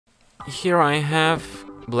Here I have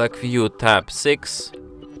Blackview Tab 6,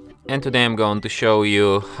 and today I'm going to show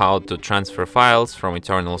you how to transfer files from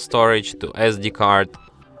internal storage to SD card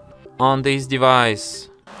on this device.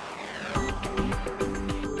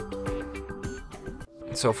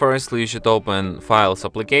 So firstly you should open Files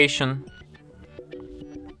application,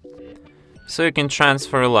 so you can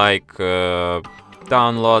transfer like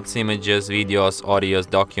downloads, images, videos, audios,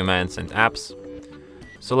 documents and apps.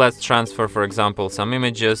 So let's transfer, for example, some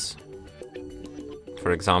images.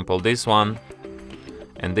 For example, this one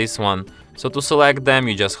and this one. So to select them,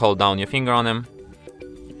 you just hold down your finger on them.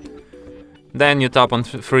 Then you tap on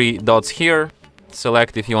three dots here.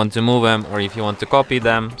 Select if you want to move them or if you want to copy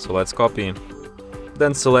them. So let's copy.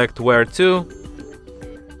 Then select where to.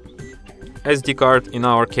 SD card in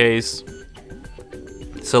our case.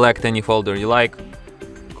 Select any folder you like.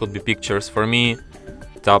 Could be pictures for me.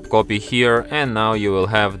 Tap copy here, and now you will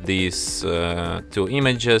have these two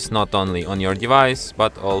images not only on your device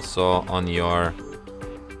but also on your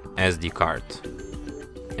SD card.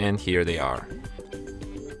 And here they are.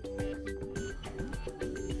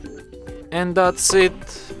 And that's it.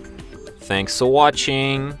 Thanks for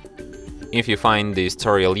watching. If you find this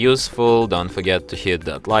tutorial useful, don't forget to hit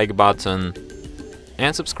that like button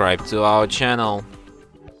and subscribe to our channel.